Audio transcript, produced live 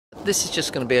This is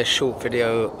just going to be a short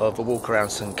video of a walk around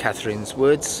St Catherine's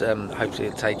Woods. Hopefully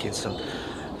it'll take in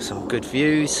some good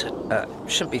views.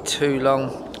 Shouldn't be too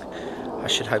long. I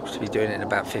should hope to be doing it in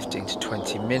about 15 to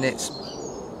 20 minutes.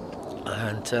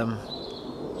 And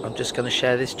I'm just going to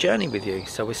share this journey with you.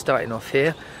 So we're starting off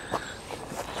here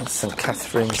on St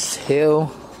Catherine's Hill,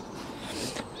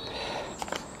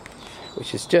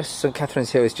 which is just, St Catherine's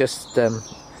Hill is just to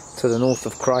the north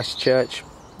of Christchurch,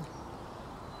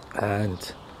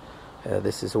 and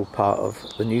this is all part of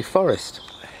the New Forest.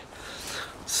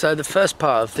 So the first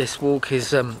part of this walk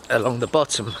is along the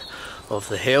bottom of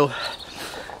the hill.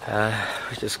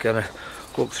 We're just going to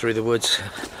walk through the woods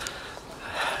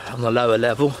on the lower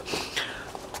level.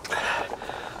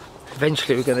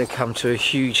 Eventually we're going to come to a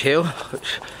huge hill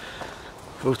which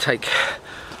will take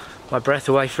my breath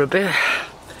away for a bit.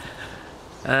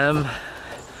 Now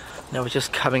we're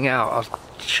just coming out. I'll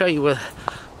show you where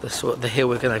the hill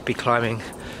we're going to be climbing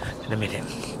in a minute.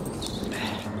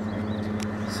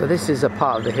 So this is a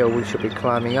part of the hill we should be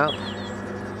climbing up.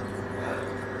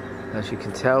 As you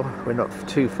can tell, we're not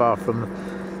too far from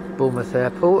Bournemouth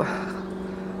Airport.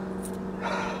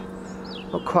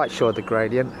 Not quite sure of the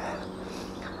gradient.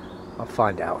 I'll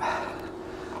find out.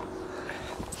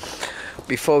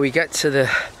 Before we get to the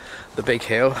big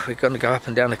hill, we're going to go up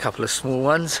and down a couple of small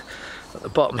ones. At the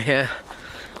bottom here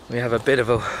we have a bit of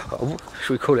a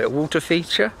should we call it a water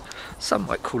feature? Some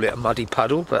might call it a muddy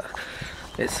puddle, but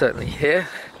it's certainly here.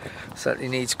 Certainly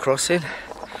needs crossing.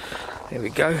 Here we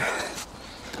go.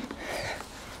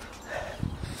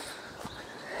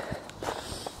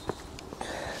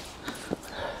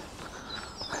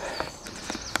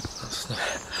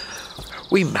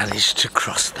 We managed to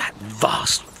cross that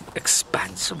vast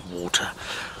expanse of water.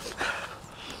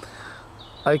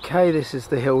 Okay, this is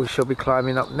the hill we shall be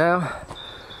climbing up now.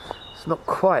 It's not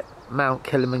quite Mount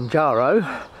Kilimanjaro,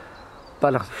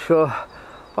 but I'm sure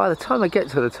by the time I get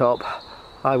to the top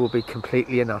I will be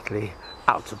completely and utterly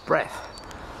out of breath.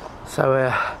 So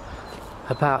we're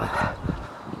about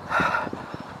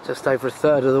just over a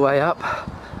third of the way up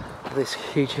this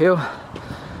huge hill.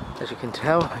 As you can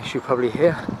tell, as you probably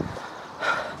hear,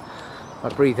 my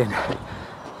breathing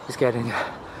is getting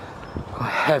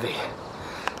quite heavy.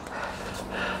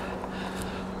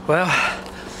 Well,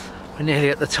 we're nearly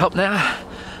at the top now.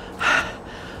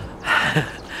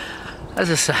 As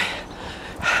I say,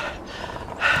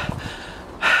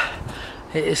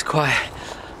 it is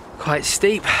quite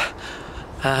steep.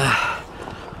 My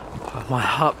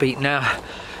heartbeat now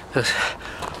has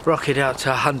rocketed out to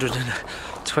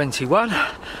 121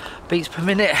 beats per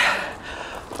minute.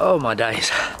 Oh my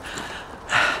days.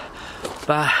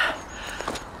 But,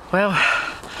 well,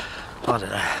 I don't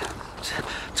know.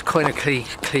 To coin a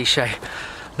cliche,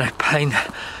 no pain,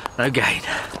 no gain.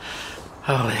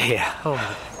 Oh, here.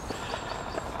 Oh.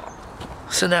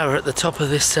 So now we're at the top of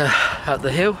this out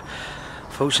the hill.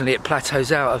 Fortunately, it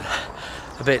plateaus out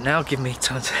a bit now, giving me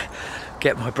time to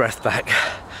get my breath back.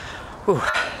 Ooh.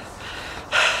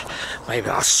 Maybe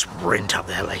I'll sprint up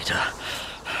there later.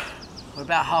 We're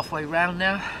about halfway round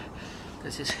now.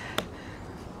 There's this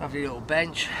lovely little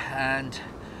bench, and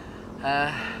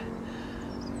got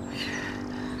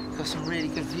some really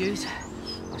good views.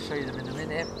 I'll show you them in a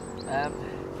minute.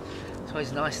 It's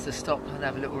always nice to stop and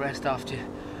have a little rest after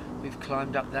we've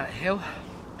climbed up that hill.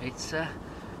 It's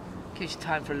gives you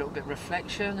time for a little bit of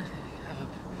reflection,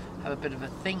 have a bit of a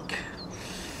think,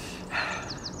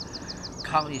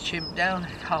 calm your chimp down,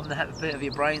 calm that bit of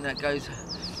your brain that goes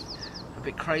a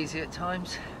bit crazy at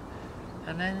times,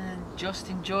 and then just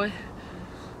enjoy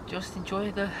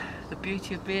the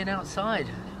beauty of being outside.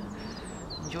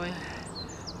 Enjoy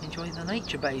the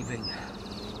nature bathing.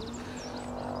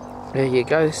 There you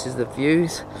go, this is the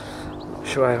views. I'm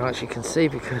sure I actually can see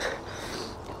because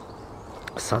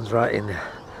the sun's right in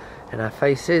our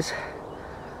faces.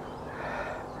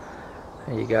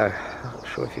 There you go. I'm not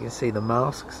sure if you can see the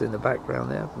masks in the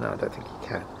background there. No, I don't think you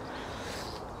can.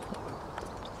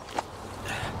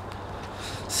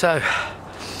 So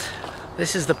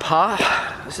this is the part.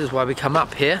 This is why we come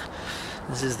up here.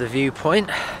 This is the viewpoint.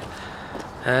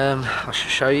 I shall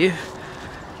show you.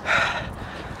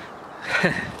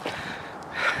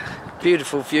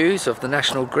 Beautiful views of the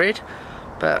national grid,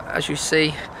 but as you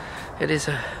see, it is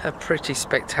a pretty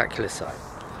spectacular sight.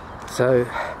 So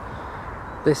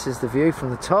this is the view from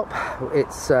the top.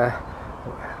 It's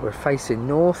we're facing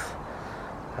north.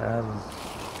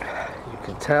 You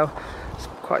can tell it's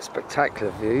quite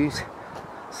spectacular views.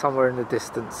 Somewhere in the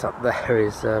distance up there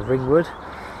is Ringwood. Not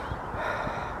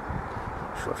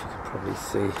sure if you can probably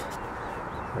see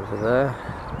over there.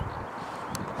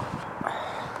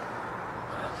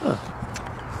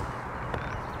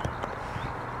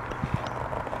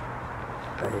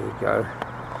 There you go.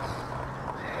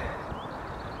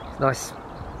 Nice,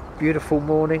 beautiful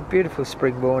morning, beautiful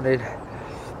spring morning.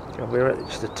 And we're at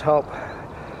the top.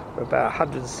 We're about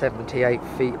 178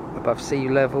 feet above sea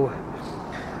level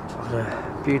on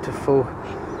a beautiful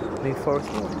New Forest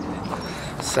morning.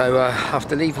 So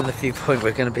after leaving the viewpoint,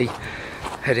 we're going to be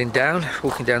heading down,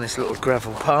 walking down this little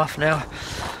gravel path now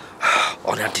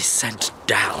on a descent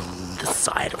down the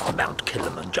side of Mount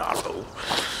Kilimanjaro.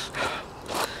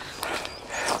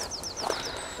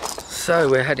 So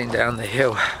we're heading down the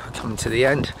hill, coming to the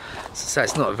end. So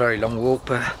it's not a very long walk,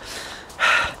 but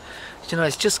you know,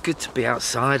 it's just good to be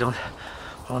outside on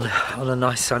a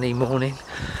nice sunny morning,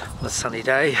 on a sunny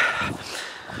day.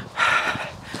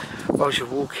 Whilst you're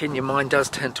walking, your mind does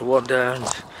tend to wander, and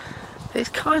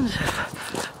it kind of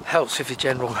helps with your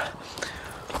general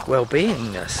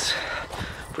well-beingness.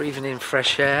 Breathing in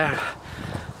fresh air,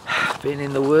 being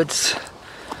in the woods.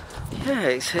 Yeah,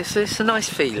 it's a nice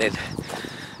feeling.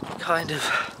 Kind of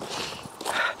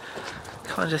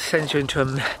sends you into a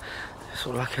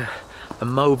sort of like a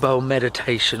mobile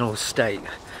meditational state.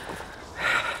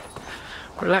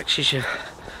 Relaxes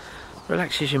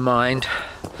your mind.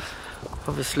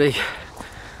 Obviously,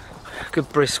 good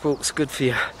brisk walks, good for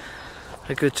you.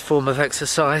 A good form of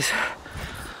exercise,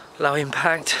 low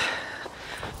impact,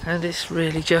 and it's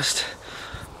really just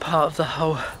part of the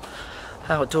whole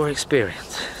outdoor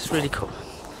experience. It's really cool.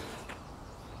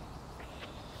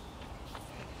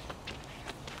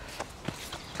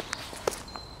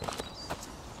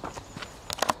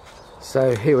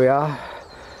 So here we are,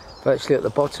 virtually at the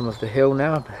bottom of the hill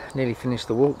now. Nearly finished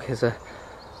the walk. Here's a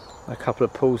couple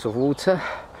of pools of water.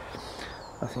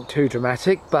 Nothing too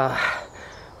dramatic, but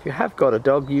if you have got a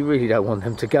dog, you really don't want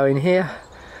them to go in here.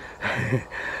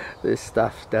 This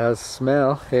stuff does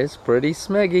smell. It's pretty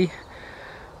smeggy.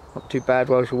 Not too bad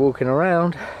while you're walking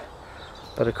around,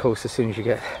 but of course as soon as you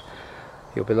get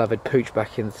your beloved Pooch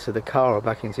back into the car or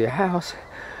back into your house,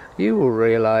 you will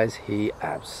realise he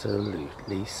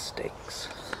absolutely stinks.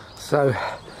 So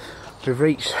we've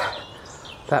reached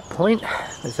that point.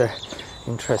 There's a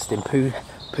interesting poo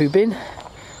bin.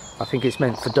 I think it's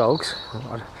meant for dogs.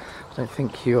 I don't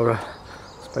think you're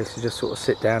supposed to just sort of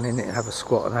sit down in it and have a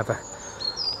squat and have a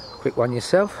quick one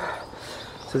yourself.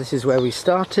 So this is where we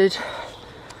started.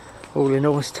 All in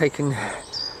all, it's taken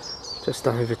just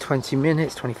over 20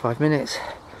 minutes, 25 minutes.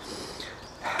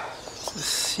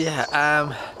 Yeah,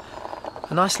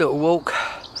 a nice little walk.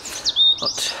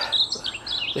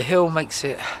 The hill makes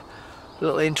it a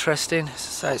little interesting.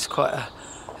 So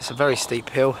it's a very steep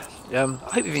hill. I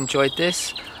hope you've enjoyed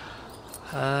this.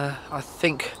 I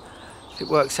think if it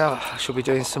works out, I shall be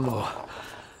doing some more.